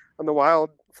on the wild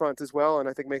front as well, and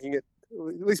I think making it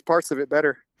at least parts of it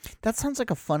better. That sounds like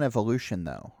a fun evolution,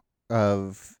 though.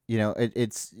 Of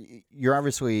it's you're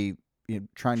obviously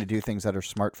trying to do things that are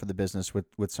smart for the business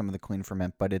with some of the clean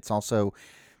ferment, but it's also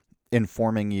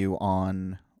informing you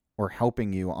on or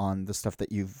helping you on the stuff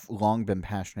that you've long been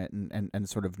passionate and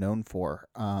sort of known for.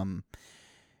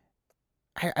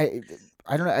 I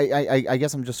I don't know. I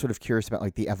guess I'm just sort of curious about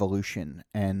like the evolution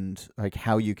and like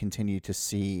how you continue to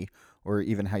see, or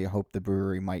even how you hope the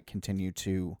brewery might continue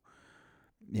to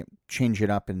change it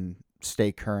up and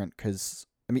stay current. Because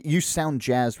I mean, you sound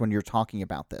jazzed when you're talking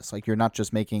about this. Like you're not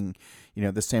just making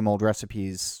the same old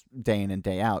recipes day in and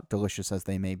day out, delicious as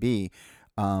they may be.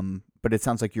 But it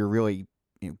sounds like you're really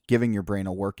giving your brain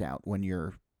a workout when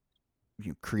you're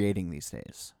creating these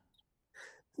days.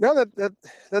 No,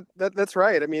 that's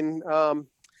right. I mean, on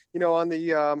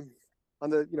the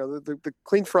the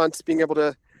clean fronts, being able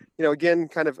to, again,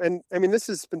 kind of, and I mean, this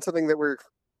has been something that we're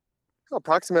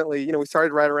approximately, we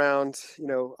started right around,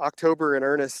 October in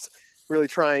earnest, really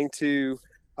trying to,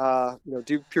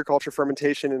 do pure culture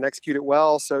fermentation and execute it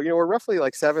well. So, we're roughly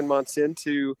like 7 months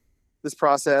into this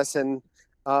process, and,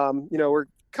 we're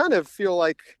kind of feel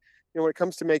like, when it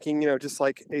comes to making, just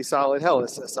like a solid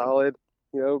Helles, a solid,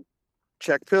 you know,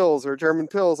 Czech pills or German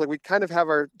pills, like we kind of have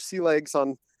our sea legs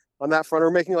on that front. We're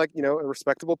making like a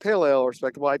respectable pale ale or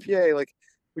respectable IPA. Like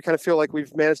we kind of feel like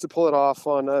we've managed to pull it off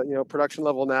on a production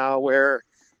level now, where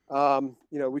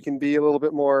we can be a little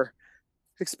bit more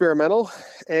experimental.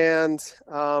 And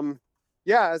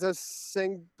yeah, as I was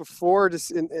saying before,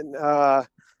 just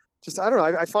just I don't know,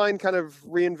 I find kind of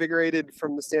reinvigorated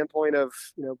from the standpoint of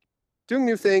doing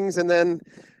new things, and then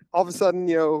all of a sudden,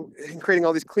 creating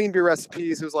all these clean beer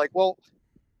recipes. It was like, well,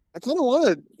 I kind of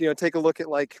want to, take a look at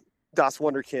like Das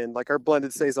Wunderkind, like our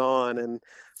blended saison, and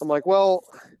I'm like, well,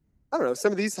 I don't know,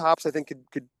 some of these hops I think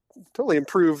could totally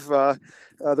improve the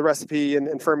recipe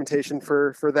and fermentation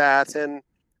for that, and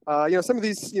some of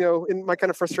these, in my kind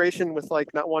of frustration with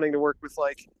like not wanting to work with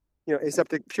like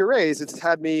aseptic purees, it's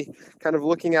had me kind of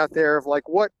looking out there of like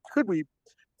what could we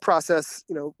process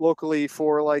locally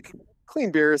for like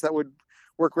clean beers that would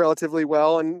work relatively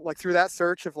well. And like through that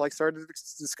search of like started to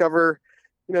discover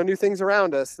new things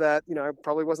around us that I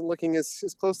probably wasn't looking as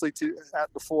closely to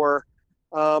at before.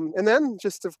 And then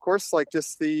just of course like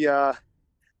just the I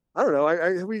don't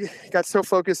know, we got so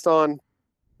focused on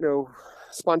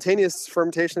spontaneous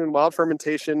fermentation and wild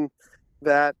fermentation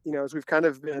that as we've kind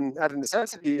of been at a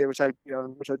necessity, which I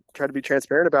try to be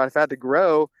transparent about, if I had to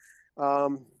grow, I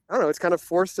don't know, it's kind of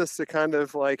forced us to kind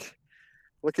of like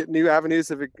look at new avenues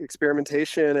of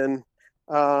experimentation. And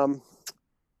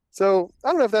so I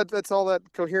don't know if that's all that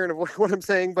coherent of what I'm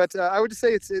saying, but I would just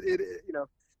say it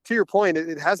to your point,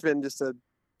 it has been just a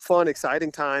fun,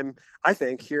 exciting time, I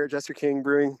think, here at Jester King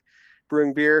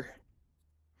brewing beer.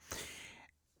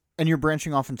 And you're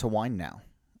branching off into wine now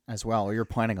as well, or you're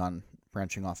planning on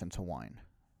branching off into wine.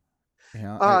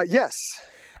 Yes.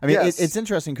 I mean, yes. It's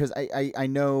interesting because I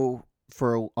know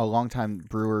for a long time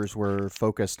brewers were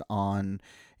focused on,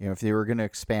 if they were going to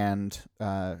expand,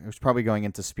 it was probably going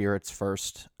into spirits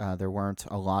first. There weren't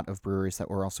a lot of breweries that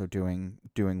were also doing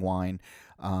wine.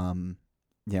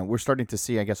 We're starting to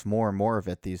see, I guess, more and more of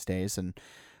it these days. And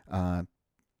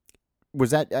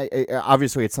was that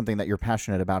obviously it's something that you're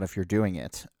passionate about if you're doing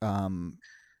it.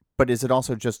 But is it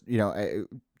also just, do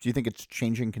you think it's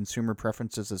changing consumer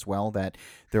preferences as well, that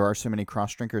there are so many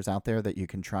cross drinkers out there that you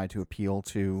can try to appeal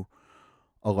to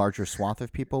a larger swath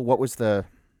of people? What was the...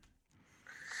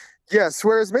 Yes,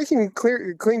 whereas making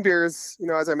clean beers,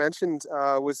 as I mentioned,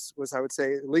 was I would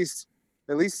say at least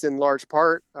in large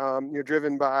part,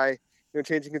 driven by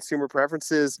changing consumer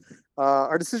preferences.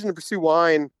 Our decision to pursue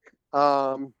wine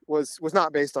was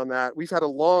not based on that. We've had a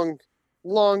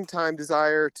long time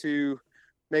desire to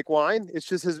make wine. It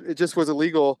just was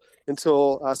illegal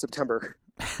until September.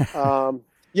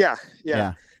 Yeah.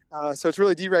 So it's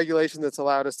really deregulation that's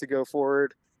allowed us to go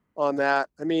forward on that.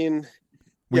 I mean,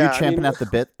 were you champing at the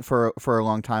bit for a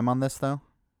long time on this, though?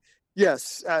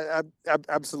 Yes,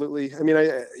 absolutely. I mean,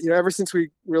 ever since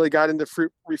we really got into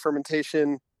fruit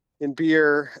re-fermentation in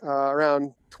beer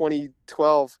around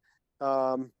 2012,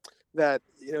 that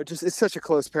just it's such a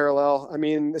close parallel. I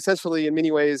mean, essentially, in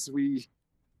many ways, we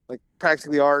like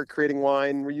practically are creating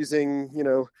wine. We're using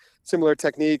similar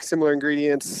techniques, similar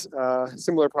ingredients,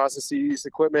 similar processes,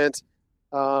 equipment.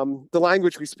 The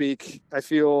language we speak, I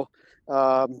feel,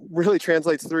 really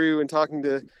translates through in talking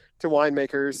to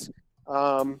winemakers.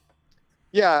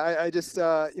 I just,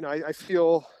 I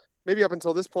feel maybe up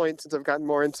until this point, since I've gotten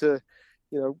more into,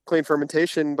 clean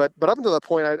fermentation, but up until that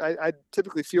point, I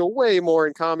typically feel way more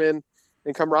in common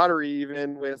and camaraderie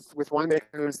even with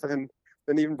winemakers than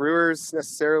even brewers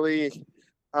necessarily.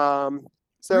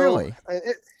 Really?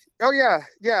 Oh yeah.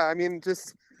 I mean,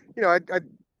 just I'd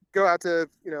go out to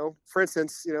for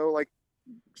instance, like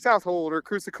Southold or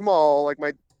Cruza Kamal, like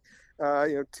my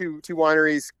two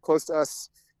wineries close to us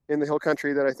in the Hill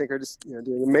Country that I think are just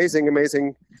doing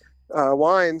amazing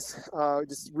wines,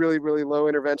 just really low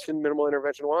intervention, minimal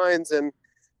intervention wines, and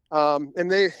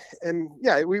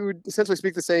we would essentially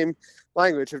speak the same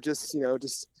language of just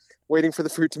waiting for the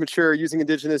fruit to mature, using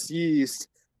indigenous yeast,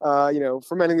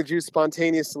 fermenting the juice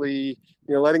spontaneously,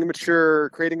 letting it mature,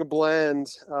 creating a blend,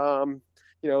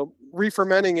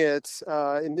 re-fermenting it,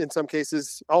 in some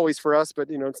cases, always for us, but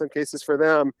in some cases for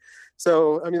them.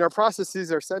 So I mean, our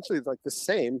processes are essentially like the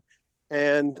same,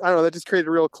 and I don't know, that just created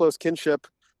a real close kinship,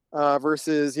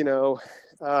 versus I don't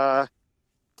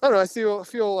know, I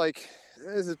feel like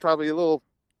this is probably a little,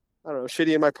 I don't know,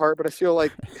 shitty in my part, but I feel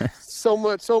like so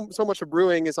much of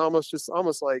brewing is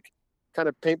almost like kind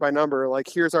of paint by number. Like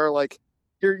here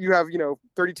you have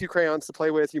 32 crayons to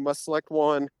play with. You must select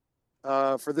one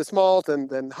for this malt, and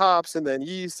then hops, and then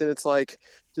yeast, and it's like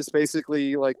just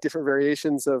basically like different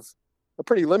variations of a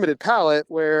pretty limited palette,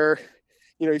 where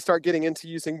you start getting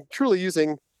into truly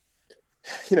using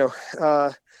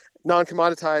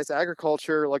non-commoditized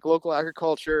agriculture, like local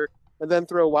agriculture, and then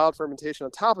throw wild fermentation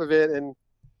on top of it, and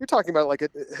you're talking about like a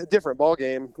different ball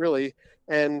game, really.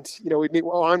 And we meet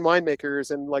on winemakers,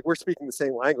 and like we're speaking the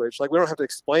same language. Like we don't have to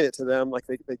explain it to them; like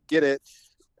they get it.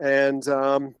 And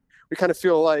we kind of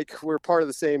feel like we're part of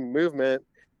the same movement,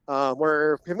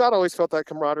 where we've not always felt that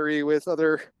camaraderie with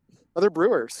other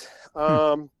brewers.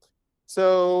 We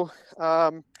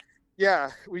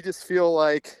just feel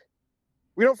like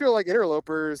we don't feel like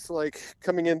interlopers, like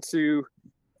coming into,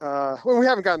 we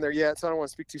haven't gotten there yet, so I don't want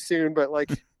to speak too soon, but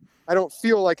like, I don't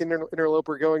feel like an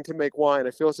interloper going to make wine.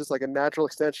 I feel it's just like a natural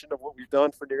extension of what we've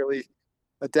done for nearly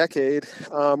a decade.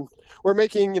 We're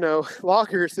making,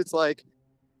 lagers. It's like,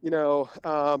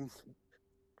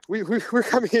 we're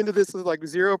coming into this with like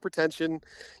zero pretension.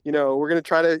 We're going to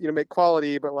try to, make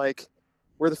quality, but like,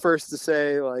 we're the first to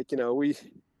say, like,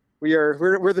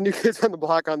 we're the new kids on the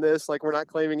block on this. Like, we're not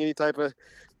claiming any type of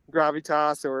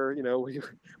gravitas, or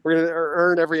we're going to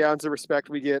earn every ounce of respect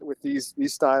we get with these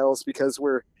styles, because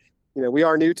we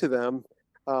are new to them.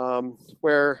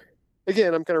 Where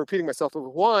again, I'm kind of repeating myself, but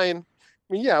with wine,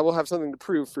 I mean, yeah, we'll have something to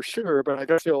prove for sure, but I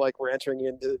don't feel like we're entering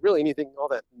into really anything all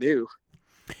that new.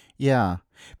 Yeah,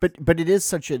 but it is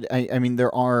such I mean,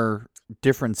 there are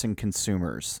difference in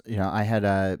consumers. I had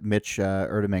Mitch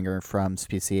Erdeminger from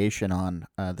Speciation on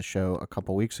the show a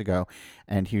couple weeks ago,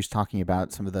 and he was talking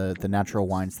about some of the natural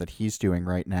wines that he's doing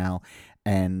right now,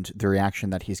 and the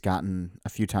reaction that he's gotten a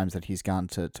few times that he's gone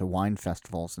to wine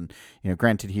festivals. And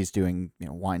granted, he's doing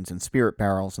wines in spirit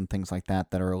barrels and things like that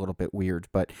are a little bit weird,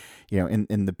 but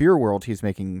in the beer world, he's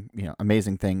making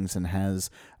amazing things and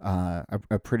has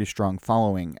a pretty strong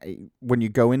following. When you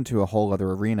go into a whole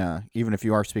other arena, even if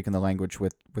you are speaking the language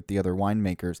with the other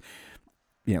winemakers,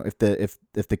 if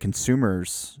the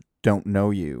consumers don't know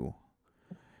you,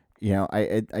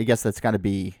 I guess that's got to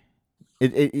be.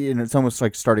 It's almost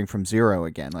like starting from zero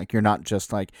again. Like, you're not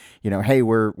just like, hey,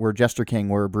 we're Jester King.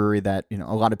 We're a brewery that,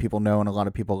 a lot of people know and a lot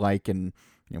of people like, and,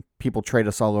 people trade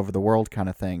us all over the world kind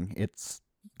of thing.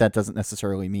 That doesn't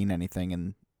necessarily mean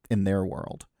anything in their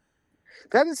world.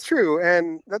 That is true.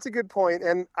 And that's a good point.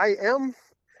 And I'm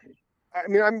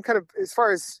kind of, as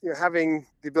far as, having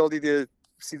the ability to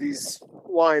see these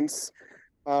wines,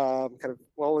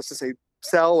 let's just say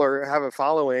sell or have a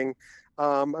following.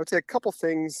 I would say a couple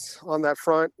things on that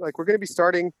front. Like, we're going to be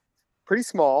starting pretty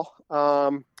small.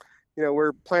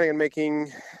 We're planning on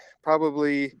making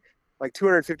probably like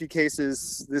 250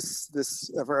 cases this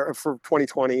for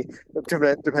 2020,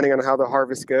 depending on how the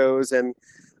harvest goes. And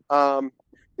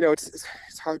it's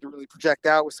hard to really project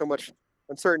out with so much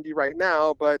uncertainty right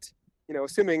now. But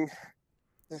assuming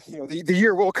the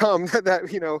year will come that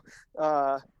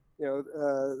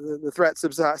the threat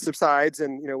subsides,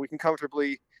 and we can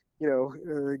comfortably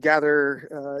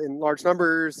gather in large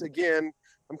numbers again,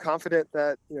 I'm confident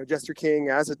that Jester King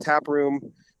as a tap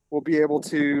room will be able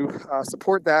to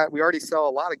support that. We already sell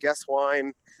a lot of guest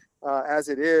wine as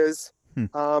it is. And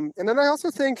then I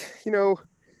also think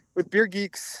with Beer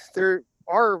Geeks, there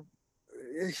are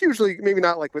hugely, maybe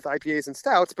not like with IPAs and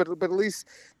stouts, but at least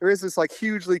there is this like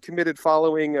hugely committed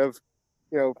following of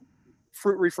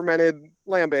fruit re-fermented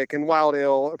lambic and wild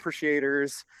ale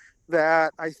appreciators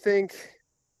that I think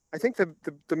the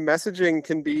messaging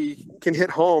can hit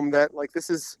home that like this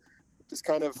is just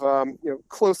kind of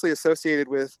closely associated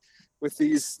with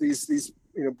these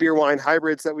beer wine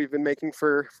hybrids that we've been making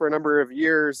for a number of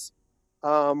years,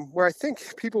 where I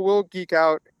think people will geek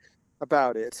out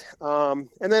about it. And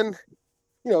then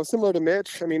similar to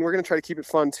Mitch, I mean, we're going to try to keep it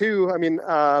fun too. I mean,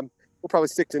 we'll probably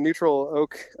stick to neutral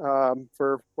oak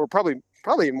or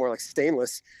probably more like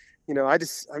stainless.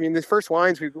 The first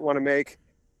wines we want to make,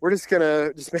 we're just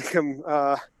gonna make them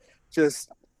just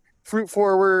fruit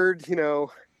forward,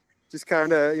 just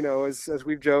kind of, as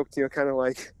we've joked, kind of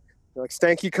like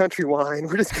stanky country wine.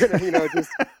 We're just gonna,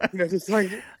 just like.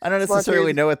 I don't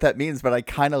necessarily know what that means, but I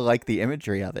kind of like the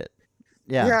imagery of it.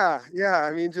 Yeah. Yeah.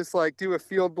 I mean, just like do a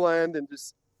field blend and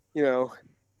just,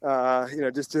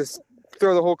 just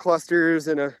throw the whole clusters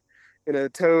in a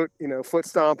tote, foot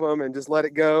stomp them and just let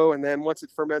it go. And then once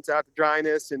it ferments out to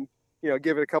dryness and,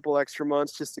 give it a couple extra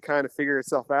months just to kind of figure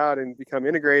itself out and become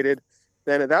integrated,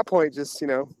 then at that point, just,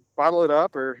 bottle it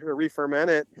up or re-ferment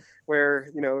it where,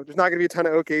 there's not going to be a ton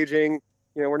of oak aging.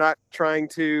 We're not trying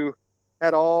to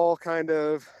at all kind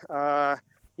of,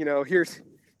 here's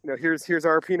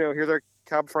our Pinot, here's our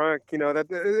Cab Franc,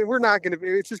 that we're not going to be,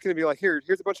 it's just going to be like, here's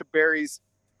a bunch of berries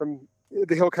from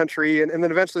the hill country. And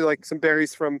then eventually like some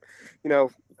berries from,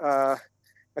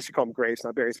 I should call them grapes,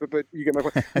 not berries, but you get my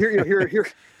point.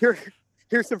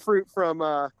 Here's some fruit from,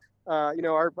 our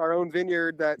own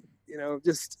vineyard that,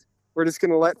 we're just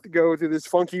going to let go through this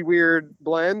funky, weird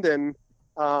blend. And,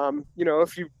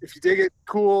 if you dig it,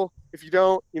 cool. If you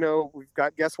don't, we've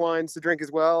got guest wines to drink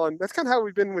as well. And that's kind of how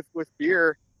we've been with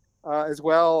beer as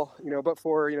well, but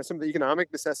for, some of the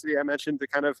economic necessity I mentioned to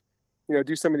kind of,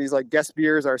 do some of these like guest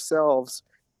beers ourselves.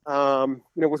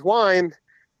 With wine,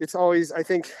 it's always, I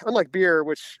think, unlike beer,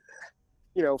 which,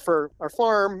 for our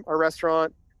farm, our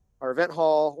restaurant, our event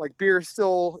hall, like beer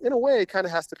still in a way kind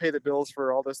of has to pay the bills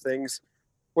for all those things.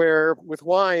 Where with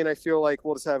wine, I feel like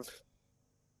we'll just have,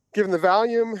 given the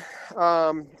volume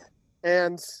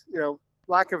and,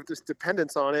 lack of just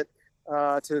dependence on it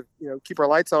to, keep our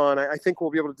lights on, I think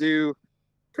we'll be able to do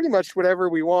pretty much whatever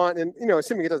we want. And,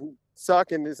 assuming it doesn't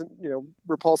suck and isn't,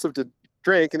 repulsive to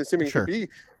drink and assuming Sure. it can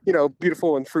be,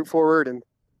 beautiful and fruit forward and,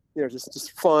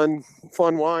 just fun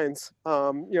wines.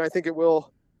 I think it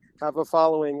will have a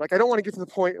following. Like, I don't want to get to the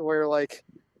point where like,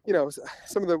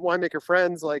 some of the winemaker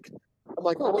friends, like, I'm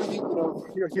like, oh, what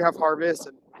do you have harvest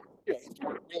and, you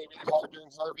work really, really hard during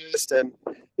harvest. And,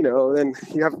 then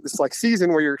you have this like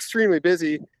season where you're extremely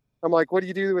busy. I'm like, what do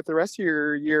you do with the rest of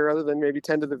your year other than maybe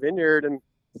tend to the vineyard? And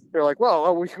they're like,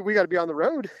 well, we got to be on the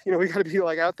road. We got to be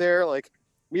like out there, like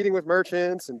meeting with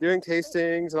merchants and doing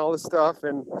tastings and all this stuff.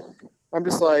 And I'm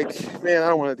just like, man, I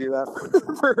don't want to do that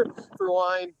for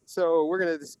wine. So we're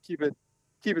going to just keep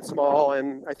it small.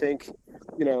 And I think,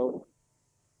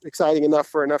 exciting enough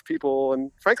for enough people.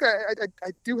 And frankly,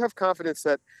 I do have confidence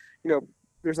that,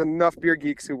 there's enough beer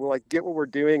geeks who will like get what we're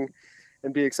doing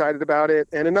and be excited about it.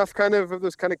 And enough kind of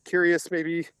those kind of curious,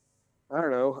 maybe, I don't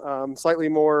know, slightly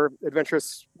more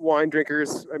adventurous wine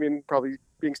drinkers. I mean, probably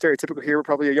being stereotypical here, we're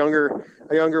probably a younger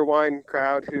wine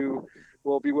crowd who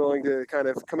will be willing to kind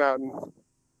of come out and,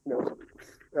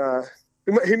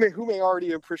 who may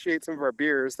already appreciate some of our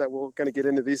beers that we'll kind of get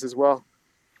into these as well.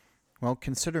 Well,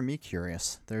 consider me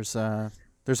curious. There's a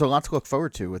lot to look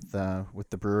forward to with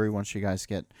the brewery once you guys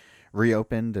get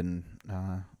reopened, and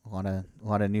a lot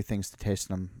of new things to taste.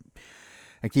 And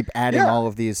I keep adding all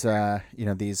of these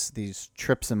these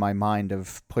trips in my mind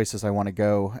of places I want to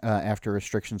go after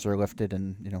restrictions are lifted.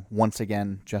 And once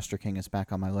again, Jester King is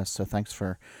back on my list. So thanks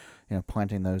for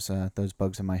planting those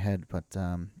bugs in my head. But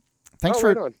thanks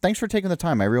for taking the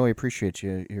time. I really appreciate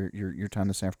your time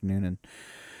this afternoon and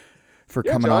for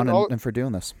coming John, on and for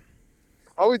doing this.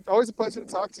 Always a pleasure to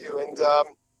talk to you. And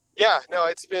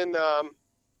it's been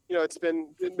it's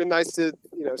been nice to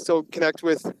still connect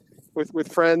with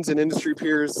friends and industry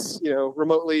peers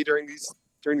remotely during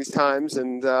these times.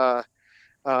 And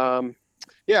I'm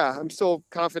still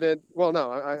confident. Well,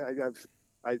 no,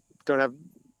 I don't have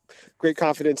great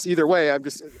confidence either way.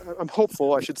 I'm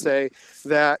hopeful, I should say,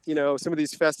 that some of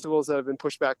these festivals that have been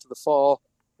pushed back to the fall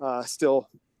still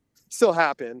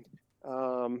happen.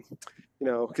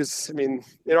 Because I mean,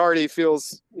 it already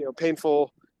feels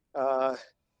painful.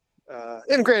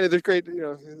 And granted, there's great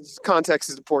context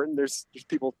is important. There's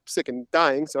people sick and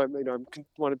dying, so I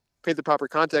want to paint the proper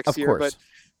context of here. Course.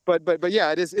 But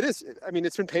yeah, it is. I mean,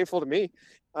 it's been painful to me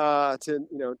to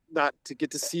not to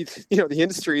get to see the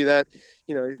industry that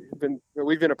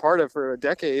we've been a part of for a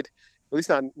decade. At least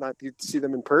not to see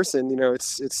them in person.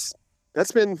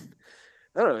 That's been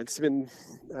I don't know. It's been,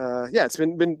 it's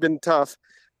been tough,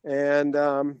 and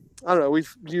I don't know.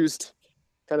 We've used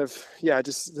kind of, I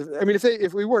mean,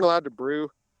 if we weren't allowed to brew,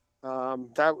 I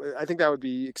think that would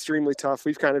be extremely tough.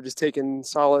 We've kind of just taken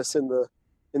solace in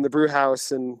the brew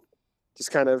house and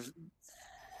just kind of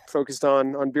focused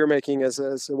on beer making as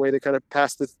a way to kind of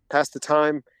pass the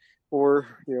time,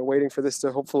 or waiting for this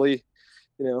to hopefully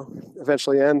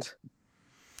eventually end.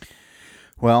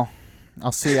 Well,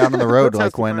 I'll see you out on the road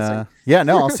like when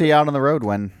I'll see you out on the road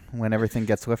when everything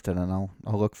gets lifted, and I'll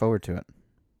look forward to it.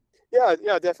 Yeah,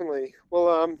 definitely.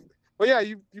 Well, yeah,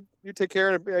 you take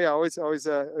care, and always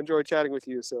enjoy chatting with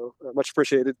you, so much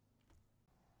appreciated.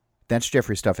 That's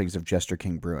Jeffrey Stuffings of Jester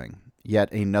King Brewing,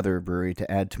 yet another brewery to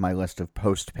add to my list of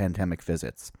post-pandemic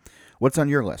visits. What's on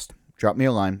your list? Drop me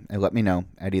a line and let me know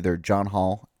at either John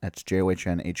Holl, that's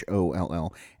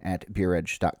JOHNHOLL, at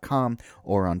beeredge.com,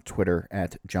 or on Twitter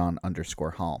at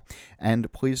John_Holl.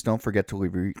 And please don't forget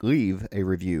to leave a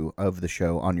review of the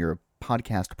show on your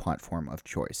podcast platform of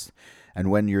choice.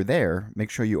 And when you're there, make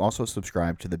sure you also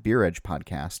subscribe to the Beer Edge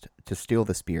podcast, To Steal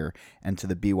This Beer, and to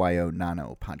the BYO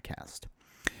Nano podcast.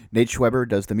 Nate Schweber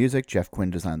does the music, Jeff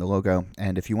Quinn designed the logo,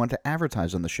 and if you want to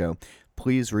advertise on the show,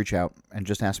 please reach out and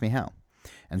just ask me how.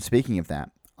 And speaking of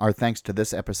that, our thanks to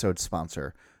this episode's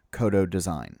sponsor, Kodo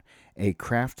Design, a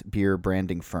craft beer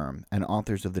branding firm and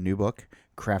authors of the new book,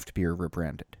 Craft Beer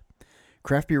Rebranded.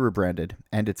 Craft Beer Rebranded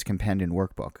and its companion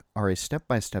workbook are a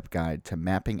step-by-step guide to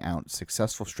mapping out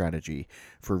successful strategy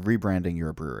for rebranding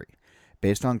your brewery.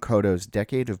 Based on Kodo's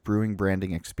decade of brewing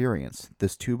branding experience,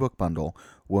 this two-book bundle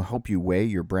will help you weigh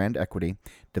your brand equity,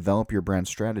 develop your brand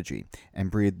strategy, and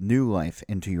breathe new life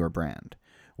into your brand.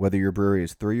 Whether your brewery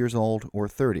is 3 years old or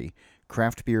 30,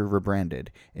 Craft Beer Rebranded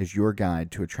is your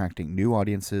guide to attracting new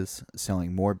audiences,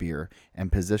 selling more beer,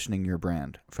 and positioning your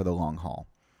brand for the long haul.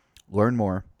 Learn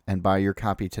more and buy your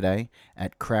copy today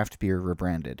at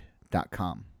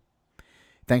craftbeerrebranded.com.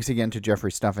 Thanks again to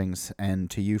Jeffrey Stuffings and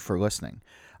to you for listening.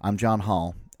 I'm John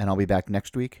Holl, and I'll be back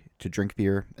next week to drink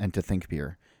beer and to think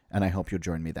beer, and I hope you'll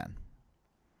join me then.